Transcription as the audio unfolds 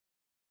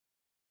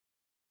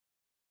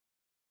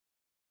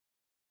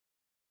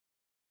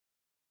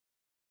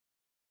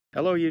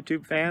Hello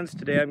YouTube fans,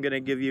 today I'm going to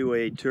give you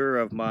a tour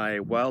of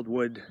my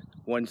Wildwood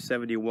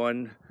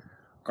 171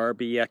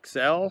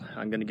 RBXL.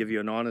 I'm going to give you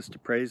an honest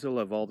appraisal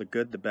of all the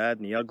good, the bad,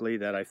 and the ugly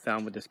that I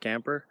found with this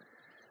camper.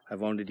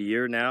 I've owned it a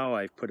year now.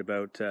 I've put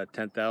about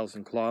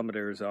 10,000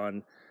 kilometers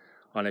on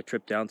a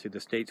trip down through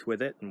the States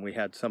with it, and we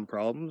had some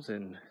problems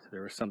and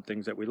there were some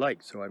things that we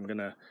liked. So I'm going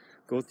to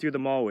go through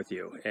them all with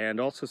you,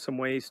 and also some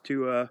ways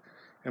to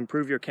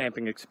improve your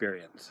camping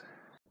experience.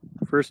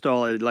 First of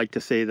all, I'd like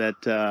to say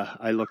that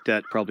I looked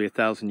at probably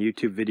 1,000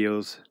 YouTube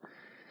videos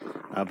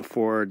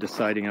before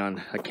deciding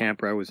on a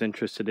camper I was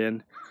interested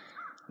in.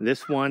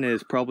 This one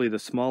is probably the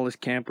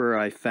smallest camper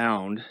I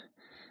found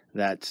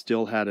that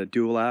still had a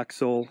dual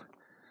axle,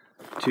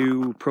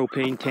 2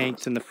 propane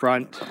tanks in the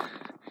front,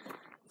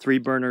 3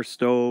 burner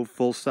stove,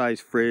 full-size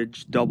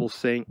fridge, double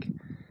sink.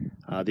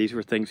 These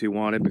were things we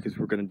wanted because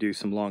we're going to do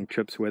some long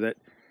trips with it,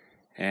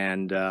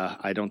 and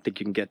I don't think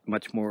you can get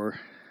much more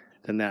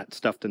than that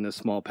stuffed in this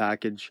small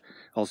package.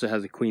 Also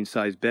has a queen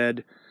size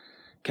bed,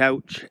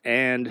 couch,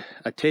 and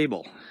a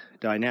table,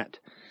 dinette.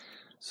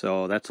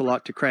 So that's a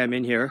lot to cram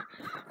in here.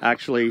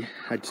 Actually,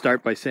 I'd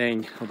start by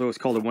saying, although it's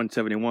called a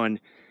 171,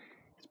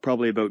 it's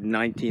probably about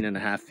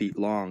 19.5 feet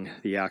long,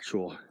 the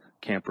actual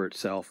camper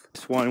itself.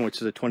 This one, which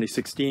is a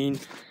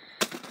 2016,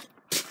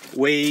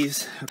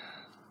 weighs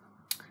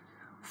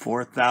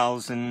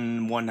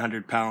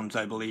 4,100 pounds,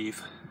 I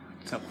believe.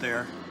 It's up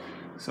there.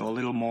 So a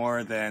little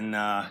more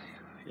than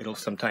it'll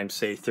sometimes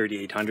say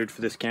 3,800 for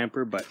this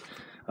camper, but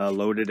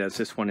loaded as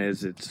this one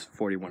is, it's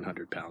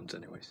 4,100 pounds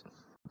anyways.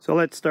 So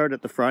let's start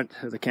at the front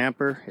of the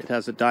camper. It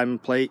has a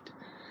diamond plate.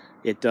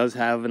 It does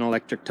have an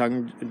electric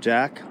tongue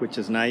jack, which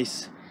is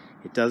nice.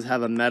 It does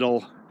have a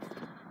metal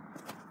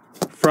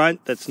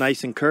front that's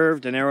nice and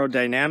curved and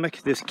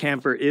aerodynamic. This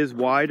camper is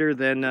wider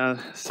than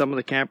some of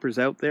the campers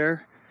out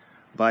there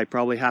by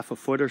probably half a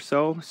foot or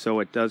so,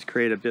 so it does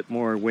create a bit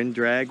more wind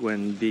drag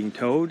when being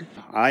towed.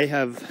 I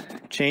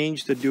have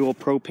changed the dual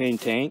propane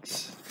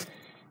tanks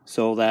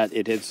so that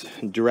it is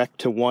direct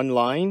to one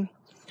line,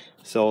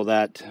 so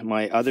that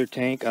my other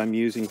tank I'm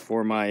using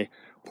for my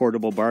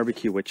portable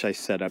barbecue, which I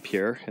set up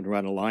here and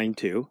run a line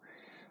to.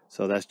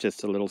 So that's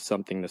just a little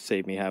something to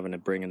save me having to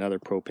bring another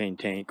propane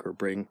tank or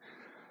bring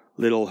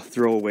little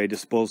throwaway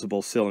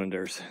disposable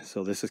cylinders.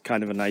 So this is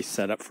kind of a nice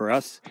setup for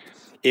us.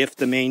 If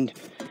the main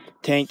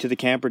tank to the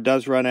camper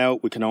does run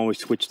out, we can always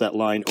switch that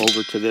line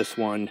over to this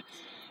one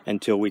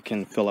until we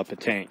can fill up a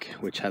tank,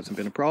 which hasn't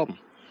been a problem.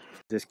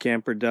 This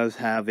camper does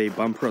have a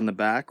bumper on the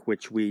back,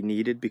 which we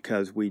needed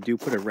because we do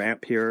put a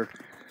ramp here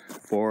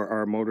for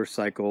our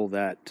motorcycle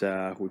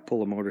that we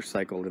pull a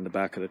motorcycle in the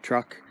back of the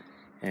truck,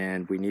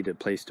 and we needed a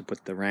place to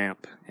put the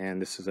ramp,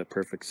 and this is a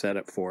perfect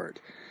setup for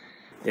it.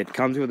 It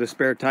comes with a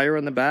spare tire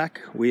on the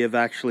back. We have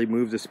actually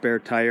moved the spare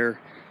tire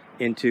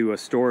into a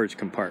storage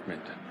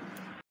compartment.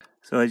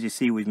 So as you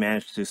see, we've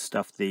managed to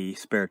stuff the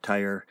spare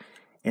tire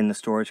in the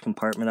storage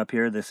compartment up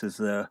here. This is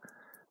the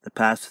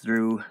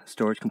pass-through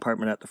storage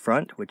compartment at the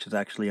front, which is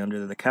actually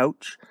under the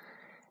couch.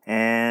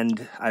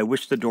 And I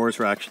wish the doors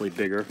were actually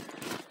bigger.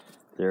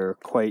 They're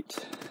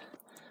quite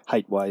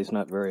height-wise,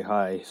 not very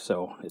high,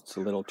 so it's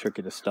a little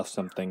tricky to stuff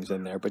some things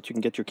in there, but you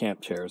can get your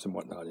camp chairs and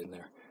whatnot in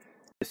there.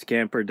 This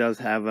camper does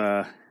have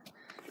a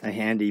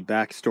handy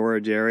back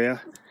storage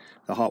area.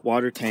 The hot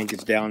water tank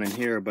is down in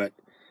here, but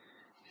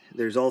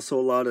there's also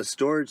a lot of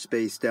storage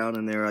space down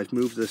in there. I've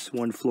moved this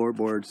one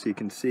floorboard so you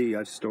can see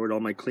I've stored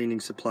all my cleaning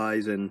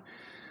supplies and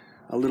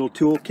a little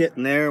tool kit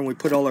in there, and we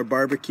put all our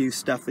barbecue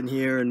stuff in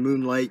here and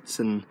moonlights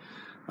and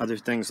other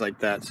things like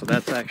that. So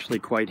that's actually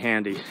quite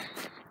handy.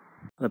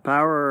 The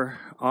power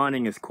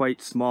awning is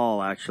quite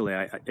small actually.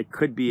 It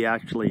could be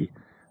actually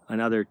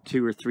another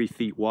 2 or 3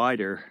 feet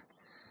wider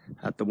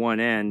at the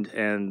one end,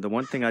 and the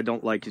one thing I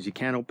don't like is you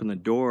can't open the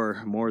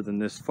door more than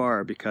this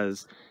far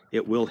because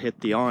it will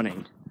hit the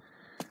awning.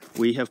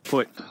 We have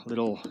put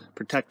little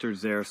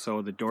protectors there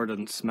so the door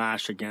doesn't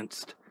smash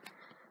against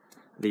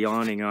the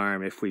awning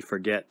arm if we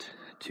forget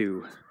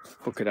to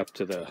hook it up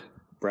to the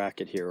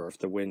bracket here, or if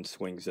the wind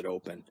swings it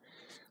open.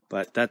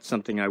 But that's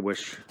something I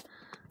wish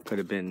could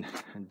have been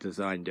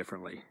designed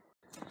differently.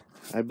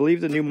 I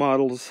believe the new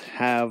models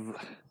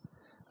have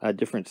a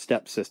different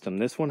step system.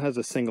 This one has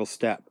a single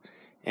step,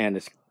 and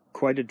it's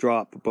quite a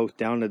drop both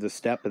down to the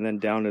step and then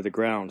down to the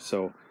ground.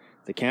 So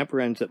the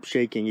camper ends up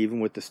shaking even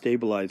with the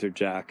stabilizer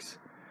jacks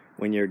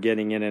when you're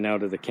getting in and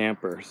out of the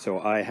camper. So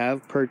I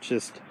have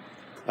purchased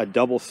a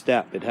double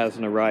step. It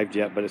hasn't arrived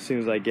yet, but as soon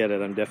as I get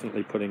it, I'm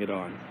definitely putting it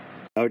on.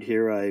 Out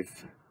here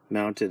I've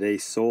mounted a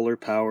solar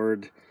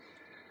powered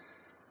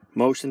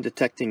motion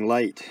detecting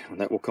light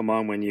that will come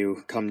on when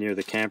you come near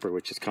the camper,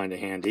 which is kind of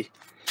handy.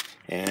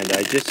 And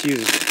I just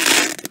use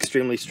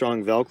extremely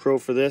strong Velcro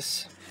for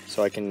this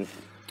so I can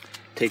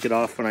take it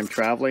off when I'm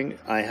traveling.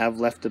 I have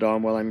left it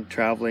on while I'm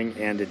traveling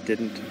and it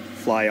didn't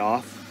fly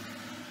off,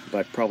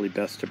 but probably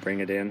best to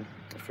bring it in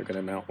if you're going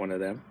to mount one of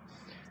them.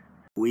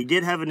 We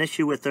did have an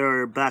issue with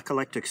our back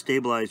electric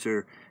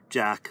stabilizer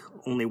jack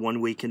only 1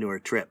 week into our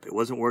trip. It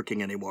wasn't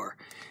working anymore.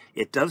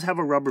 It does have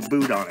a rubber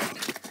boot on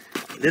it.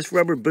 This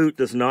rubber boot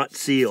does not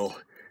seal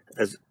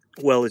as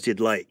well as you'd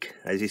like.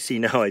 As you see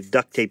now, I've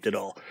duct taped it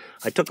all.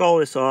 I took all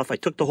this off. I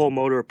took the whole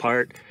motor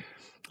apart.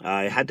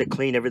 I had to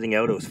clean everything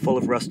out. It was full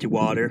of rusty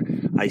water.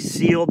 I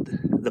sealed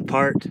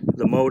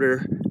the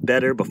motor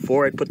better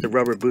before I put the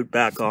rubber boot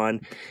back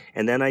on,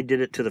 and then I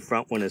did it to the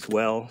front one as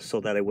well so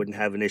that I wouldn't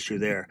have an issue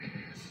there.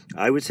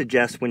 I would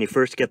suggest when you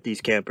first get these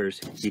campers,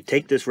 you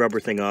take this rubber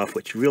thing off,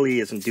 which really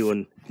isn't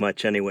doing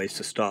much anyways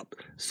to stop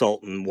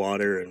salt and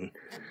water and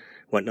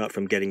whatnot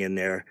from getting in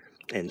there,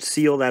 and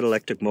seal that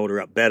electric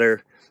motor up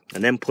better,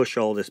 and then push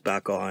all this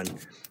back on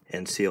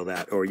and seal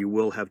that, or you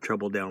will have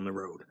trouble down the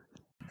road.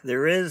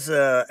 There is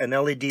an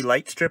LED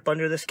light strip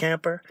under this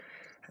camper.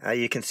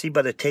 You can see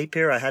by the tape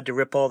here, I had to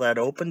rip all that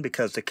open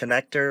because the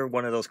connector,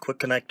 one of those quick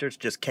connectors,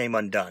 just came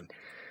undone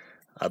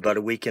about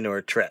a week into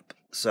our trip.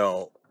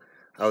 So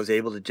I was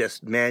able to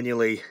just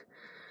manually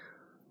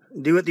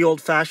do it the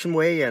old-fashioned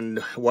way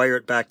and wire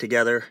it back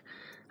together.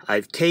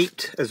 I've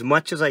taped as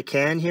much as I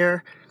can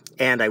here,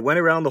 and I went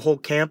around the whole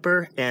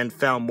camper and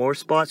found more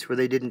spots where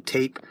they didn't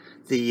tape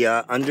the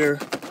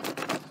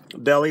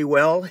underbelly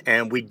well,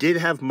 and we did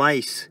have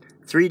mice.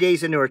 3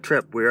 days into our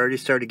trip, we already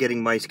started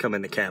getting mice come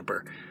in the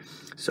camper.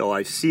 So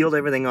I've sealed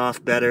everything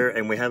off better,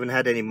 and we haven't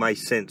had any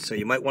mice since. So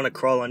you might want to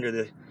crawl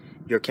under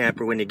your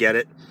camper when you get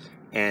it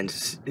and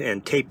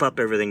tape up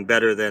everything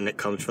better than it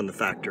comes from the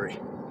factory.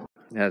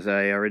 As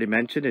I already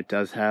mentioned, it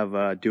does have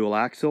a dual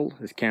axle.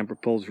 This camper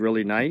pulls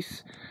really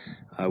nice.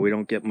 We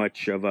don't get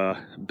much of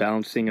a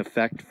bouncing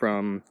effect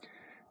from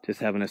just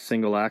having a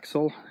single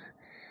axle.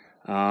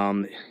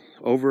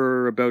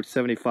 Over about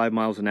 75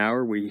 miles an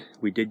hour, we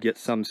did get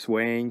some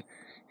swaying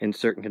in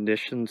certain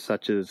conditions,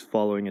 such as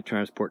following a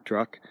transport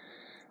truck.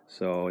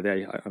 So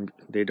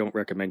they don't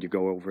recommend you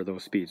go over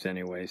those speeds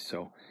anyway,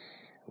 so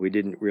we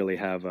didn't really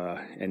have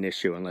an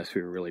issue unless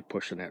we were really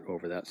pushing it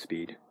over that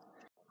speed.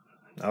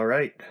 All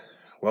right,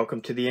 welcome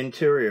to the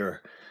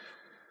interior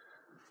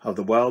of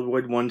the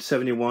Wildwood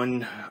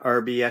 171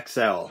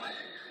 RBXL.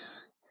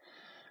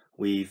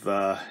 We've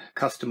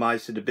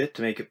customized it a bit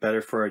to make it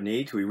better for our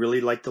needs. We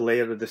really like the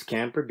layout of this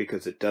camper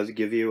because it does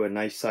give you a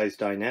nice sized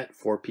dinette.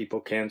 4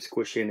 people can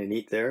squish in and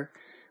eat there.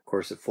 Of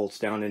course, it folds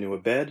down into a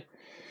bed.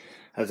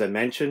 As I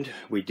mentioned,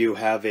 we do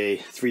have a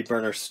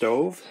 3-burner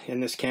stove in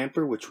this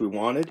camper, which we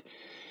wanted.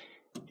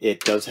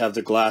 It does have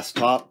the glass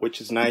top, which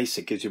is nice.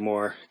 It gives you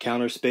more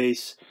counter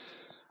space.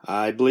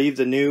 I believe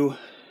the new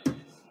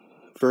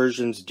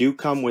versions do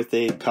come with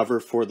a cover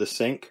for the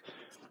sink.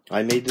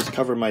 I made this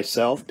cover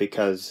myself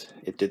because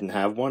it didn't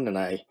have one, and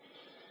I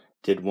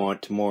did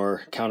want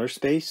more counter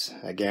space.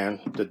 Again,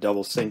 the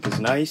double sink is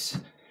nice.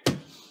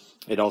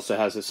 It also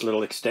has this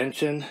little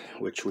extension,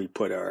 which we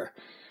put our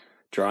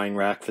drying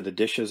rack for the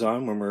dishes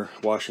on when we're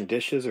washing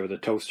dishes, or the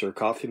toaster or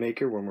coffee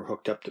maker when we're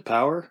hooked up to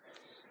power.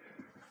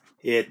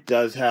 It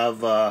does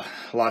have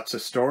lots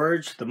of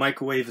storage. The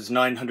microwave is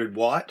 900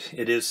 watt.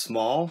 It is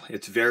small.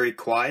 It's very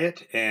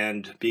quiet,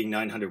 and being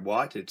 900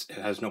 watt, it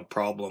has no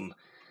problem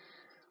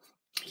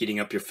heating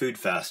up your food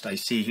fast. I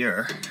see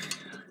here,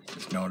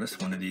 just notice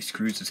one of these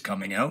screws is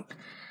coming out.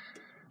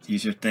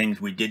 These are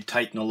things, we did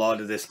tighten a lot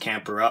of this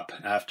camper up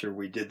after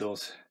we did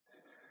those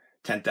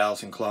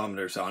 10,000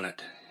 kilometers on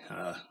it.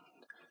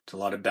 It's a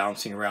lot of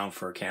bouncing around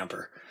for a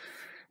camper.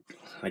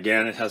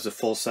 Again, it has a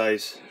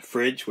full-size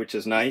fridge, which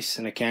is nice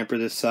in a camper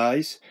this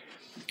size.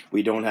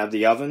 We don't have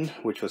the oven,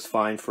 which was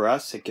fine for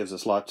us. It gives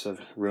us lots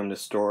of room to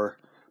store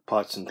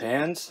pots and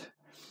pans.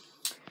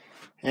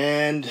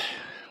 And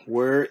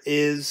where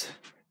is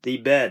the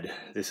bed?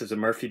 This is a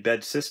Murphy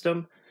bed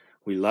system.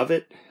 We love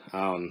it.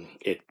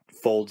 It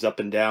folds up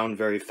and down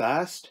very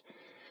fast.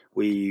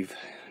 We've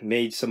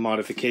made some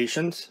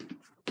modifications.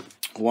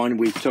 One,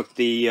 we took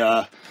these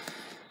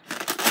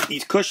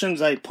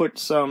cushions, I put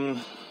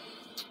some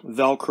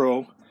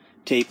Velcro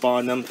tape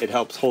on them. It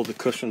helps hold the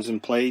cushions in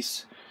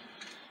place.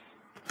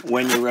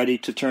 When you're ready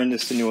to turn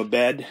this into a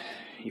bed,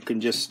 you can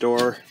just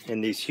store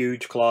in these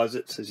huge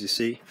closets, as you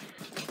see.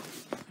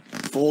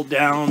 Fold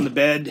down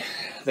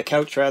the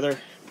couch rather,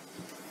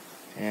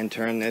 and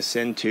turn this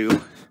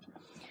into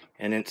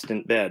an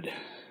instant bed.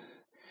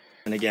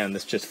 And again,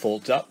 this just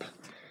folds up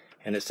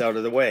and it's out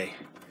of the way.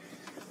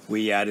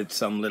 We added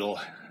some little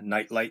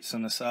night lights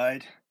on the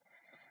side.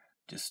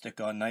 Just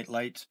stick on night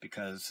lights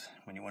because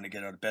when you want to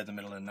get out of bed in the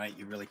middle of the night,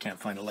 you really can't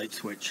find a light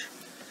switch.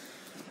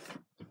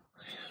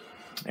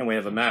 And we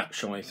have a map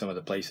showing some of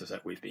the places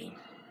that we've been.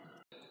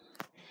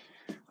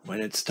 When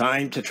it's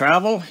time to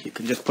travel, you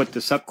can just put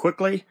this up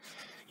quickly.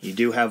 You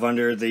do have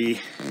under the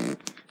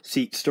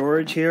seat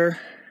storage here,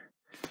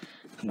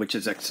 which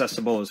is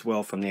accessible as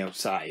well from the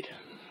outside.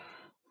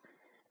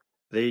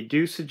 They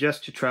do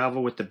suggest you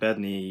travel with the bed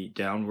in the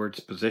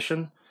downwards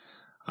position.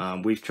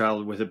 We've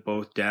traveled with it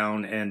both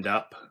down and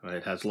up.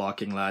 It has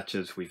locking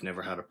latches. We've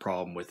never had a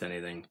problem with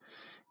anything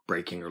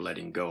breaking or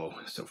letting go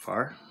so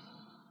far.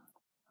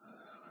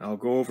 I'll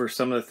go over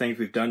some of the things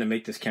we've done to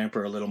make this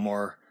camper a little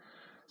more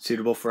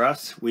suitable for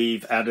us.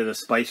 We've added a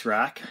spice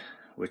rack,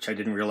 which I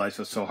didn't realize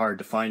was so hard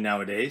to find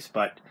nowadays,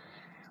 but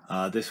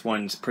this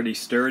one's pretty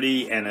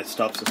sturdy and it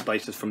stops the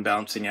spices from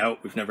bouncing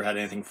out. We've never had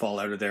anything fall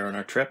out of there on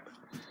our trip.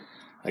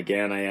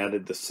 Again, I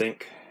added the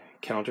sink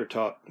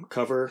countertop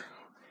cover.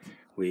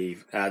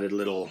 We've added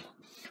little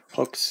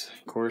hooks,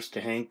 of course,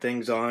 to hang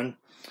things on.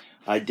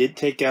 I did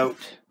take out,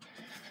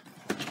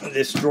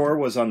 this drawer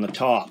was on the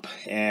top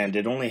and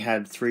it only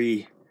had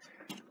 3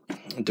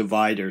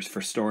 dividers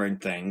for storing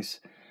things.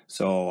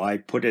 So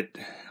I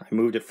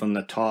moved it from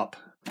the top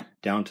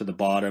down to the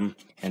bottom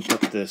and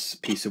took this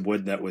piece of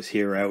wood that was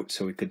here out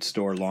so we could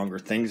store longer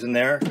things in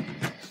there.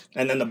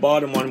 And then the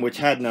bottom one, which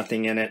had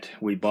nothing in it,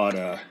 we bought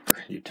a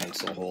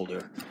utensil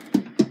holder.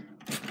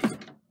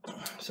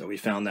 So we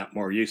found that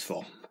more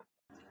useful.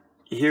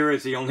 Here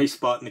is the only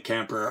spot in the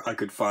camper I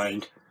could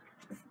find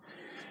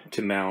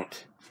to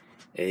mount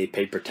a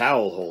paper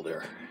towel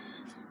holder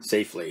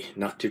safely,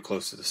 not too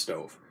close to the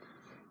stove.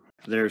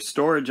 There's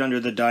storage under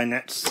the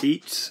dinette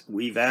seats.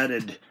 We've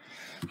added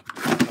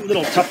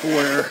little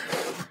Tupperware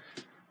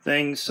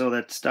things so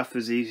that stuff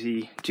is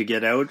easy to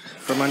get out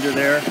from under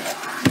there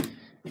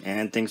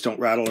and things don't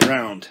rattle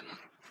around.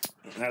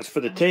 As for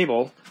the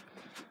table,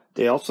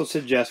 they also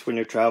suggest when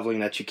you're traveling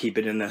that you keep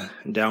it in the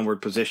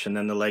downward position,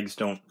 then the legs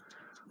don't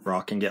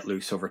rock and get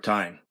loose over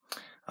time.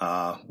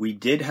 We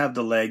did have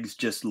the legs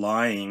just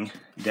lying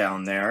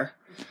down there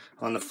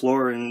on the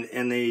floor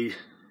and they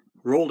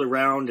rolled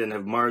around and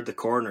have marred the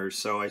corners,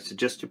 so I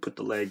suggest you put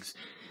the legs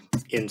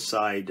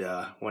inside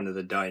one of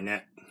the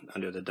dinette,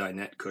 under the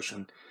dinette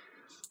cushion,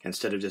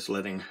 instead of just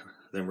letting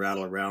them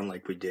rattle around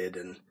like we did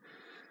and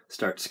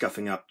start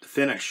scuffing up the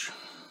finish.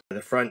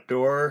 The front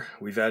door,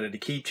 we've added a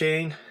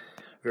keychain,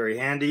 very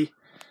handy.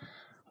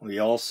 We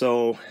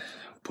also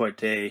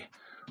put a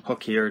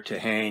hook here to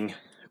hang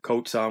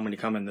coats on when you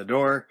come in the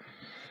door.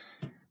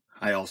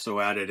 I also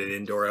added an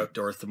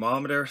indoor-outdoor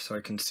thermometer so I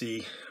can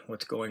see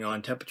what's going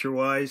on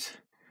temperature-wise.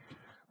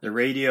 The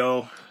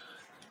radio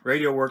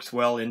works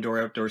well,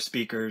 indoor-outdoor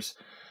speakers.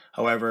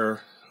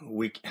 However,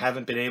 we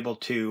haven't been able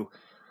to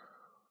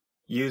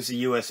use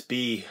the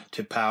USB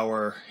to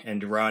power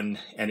and run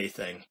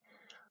anything.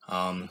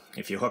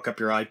 If you hook up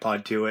your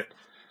iPod to it,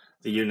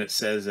 the unit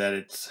says that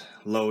it's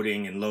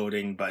loading and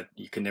loading, but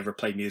you can never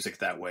play music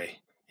that way.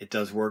 It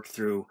does work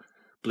through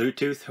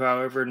Bluetooth,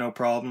 however, no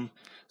problem.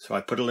 So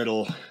I put a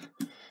little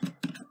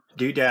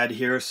doodad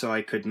here so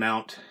I could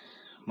mount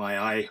my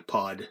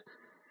iPod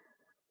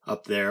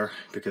up there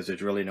because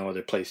there's really no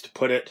other place to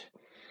put it.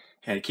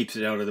 And it keeps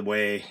it out of the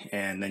way,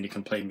 and then you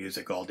can play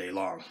music all day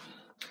long.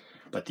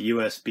 But the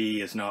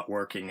USB is not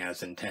working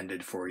as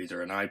intended for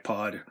either an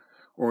iPod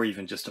or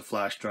even just a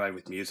flash drive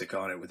with music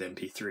on it with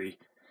MP3.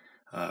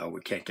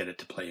 We can't get it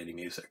to play any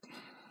music.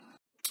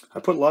 I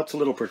put lots of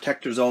little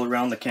protectors all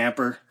around the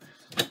camper,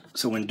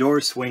 so when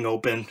doors swing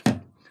open,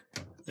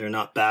 they're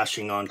not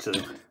bashing onto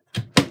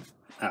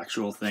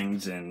actual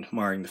things and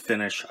marring the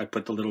finish. I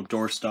put the little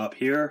door stop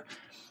here,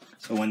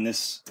 so when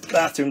this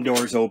bathroom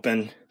door is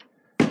open,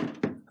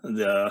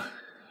 the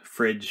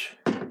fridge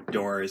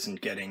door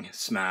isn't getting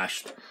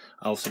smashed.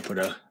 I also put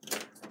a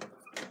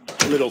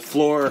little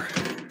floor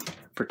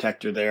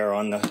protector there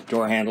on the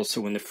door handle,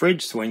 so when the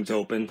fridge swings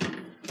open,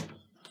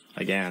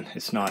 again,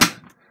 it's not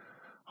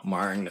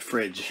marring the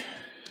fridge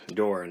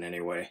door in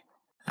any way.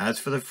 As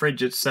for the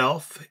fridge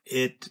itself,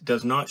 it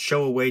does not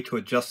show a way to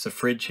adjust the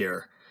fridge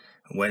here.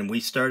 When we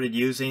started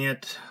using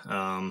it,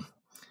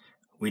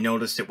 we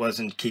noticed it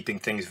wasn't keeping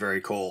things very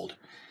cold.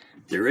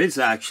 There is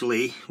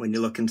actually, when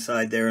you look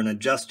inside there, an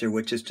adjuster,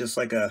 which is just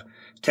like a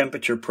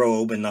temperature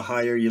probe, and the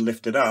higher you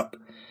lift it up,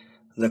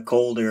 the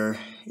colder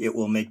it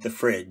will make the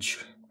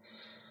fridge.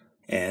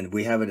 And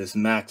we have it as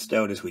maxed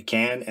out as we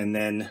can, and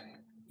then,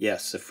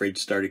 yes, the fridge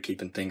started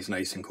keeping things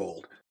nice and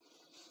cold.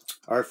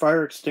 Our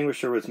fire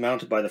extinguisher was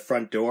mounted by the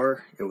front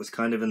door. It was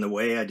kind of in the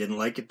way. I didn't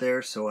like it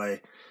there, so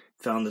I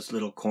found this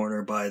little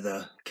corner by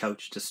the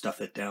couch to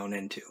stuff it down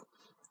into.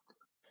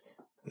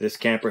 This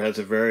camper has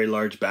a very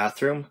large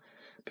bathroom.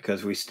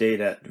 Because we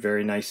stayed at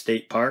very nice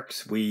state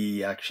parks,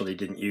 we actually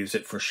didn't use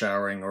it for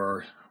showering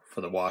or for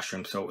the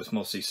washroom, so it was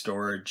mostly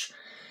storage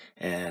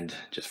and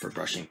just for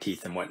brushing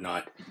teeth and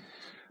whatnot.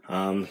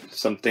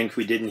 Some things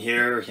we didn't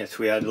hear, yes,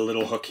 we had a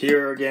little hook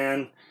here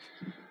again.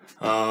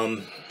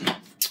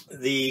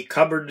 The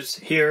cupboards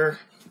here,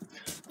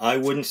 I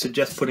wouldn't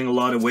suggest putting a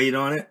lot of weight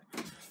on it.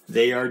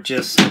 They are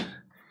just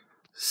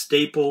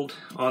stapled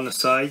on the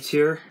sides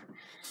here.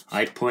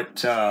 I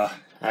put a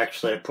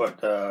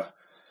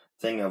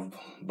thing of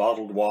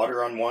bottled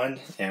water on one,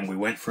 and we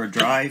went for a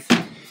drive,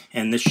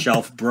 and this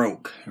shelf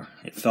broke.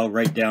 It fell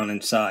right down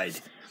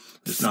inside.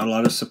 There's not a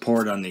lot of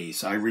support on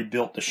these. I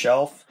rebuilt the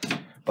shelf,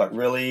 but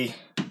really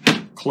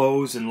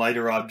clothes and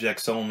lighter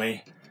objects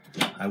only.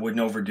 I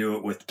wouldn't overdo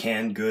it with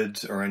canned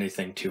goods or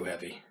anything too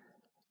heavy.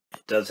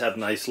 It does have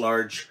nice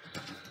large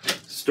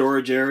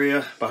storage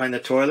area behind the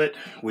toilet.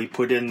 We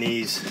put in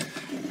these,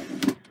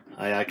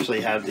 I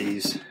actually have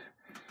these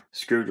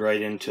screwed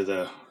right into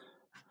the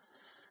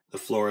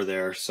floor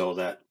there so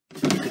that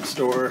you can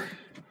store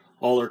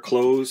all our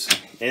clothes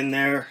in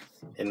there.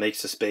 It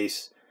makes the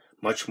space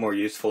much more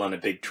useful on a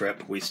big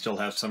trip. We still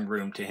have some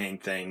room to hang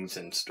things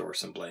and store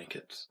some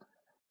blankets.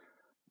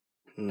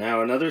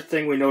 Now, another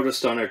thing we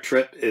noticed on our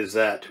trip is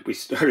that we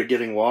started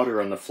getting water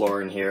on the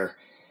floor in here,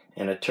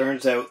 And it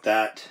turns out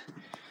that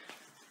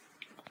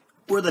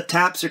where the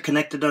taps are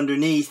connected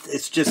underneath,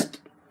 it's just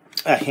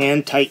a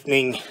hand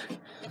tightening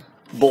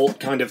bolt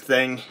kind of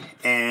thing,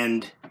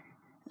 and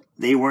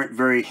they weren't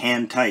very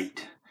hand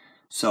tight.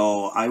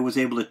 So I was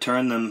able to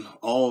turn them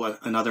all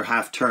another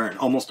half turn.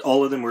 Almost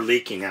all of them were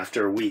leaking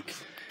after a week.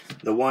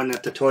 The one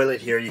at the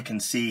toilet here, you can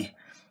see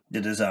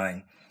the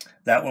design.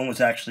 That one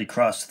was actually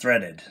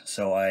cross-threaded,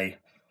 so I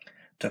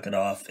took it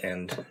off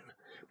and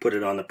put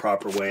it on the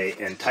proper way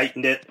and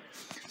tightened it.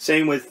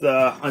 Same with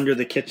under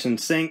the kitchen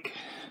sink.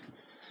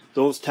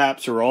 Those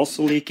taps are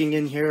also leaking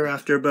in here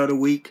after about a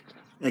week.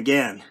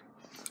 Again,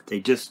 they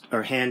just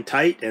are hand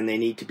tight and they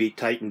need to be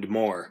tightened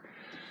more.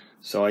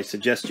 So I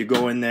suggest you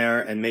go in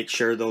there and make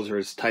sure those are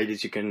as tight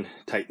as you can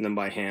tighten them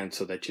by hand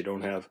so that you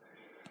don't have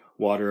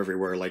water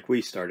everywhere like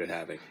we started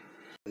having.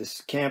 This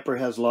camper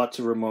has lots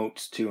of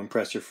remotes to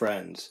impress your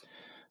friends.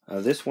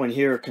 This one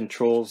here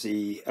controls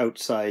the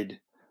outside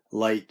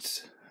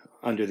lights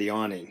under the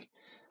awning.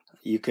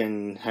 You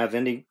can have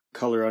any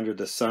color under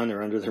the sun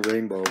or under the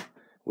rainbow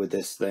with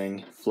this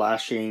thing.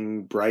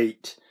 Flashing,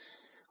 bright,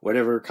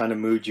 whatever kind of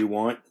mood you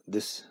want,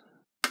 this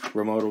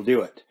remote will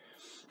do it.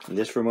 And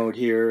this remote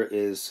here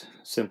is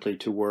simply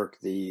to work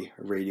the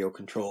radio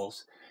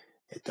controls.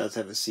 It does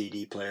have a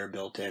CD player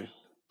built in.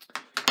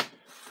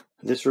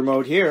 This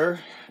remote here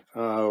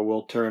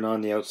will turn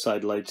on the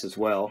outside lights as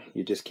well.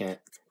 You just can't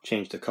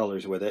change the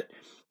colors with it.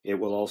 It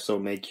will also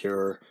make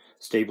your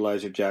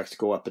stabilizer jacks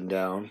go up and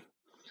down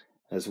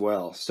as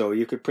well. So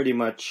you could pretty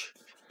much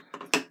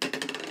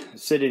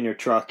sit in your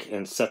truck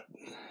and set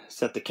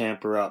the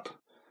camper up,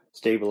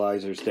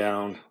 stabilizers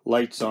down,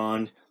 lights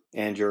on,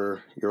 and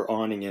your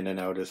awning in and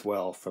out as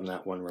well from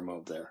that one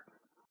remote there.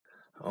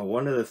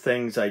 One of the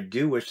things I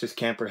do wish this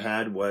camper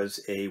had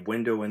was a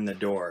window in the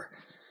door.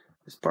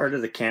 This part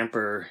of the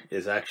camper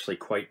is actually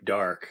quite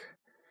dark.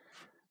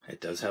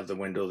 It does have the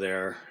window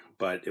there,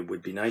 but it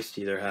would be nice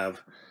to either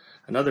have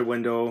another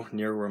window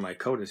near where my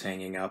coat is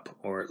hanging up,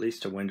 or at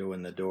least a window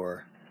in the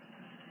door,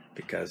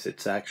 because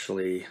it's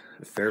actually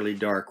fairly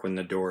dark when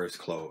the door is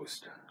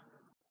closed.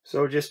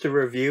 So just a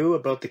review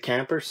about the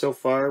camper. So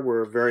far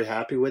we're very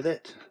happy with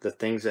it. The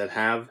things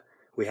that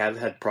we have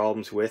had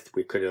problems with,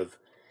 we could have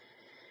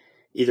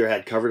either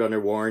had covered under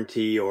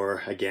warranty,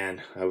 or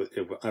again,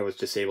 I was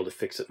just able to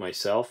fix it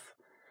myself.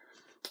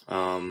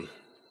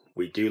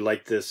 We do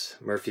like this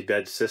Murphy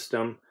bed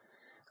system.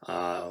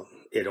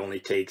 It only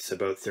takes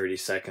about 30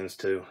 seconds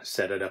to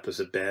set it up as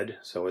a bed,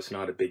 so it's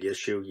not a big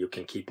issue. You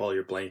can keep all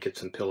your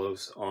blankets and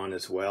pillows on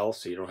as well,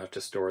 so you don't have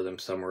to store them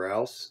somewhere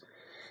else.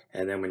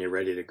 And then when you're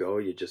ready to go,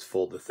 you just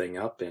fold the thing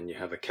up and you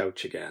have a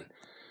couch again.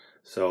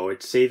 So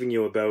it's saving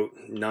you about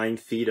 9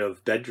 feet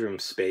of bedroom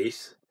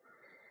space.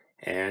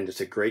 And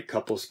it's a great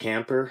couples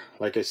camper.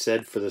 Like I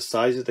said, for the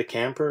size of the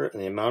camper and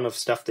the amount of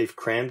stuff they've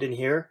crammed in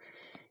here,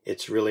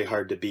 it's really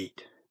hard to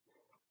beat.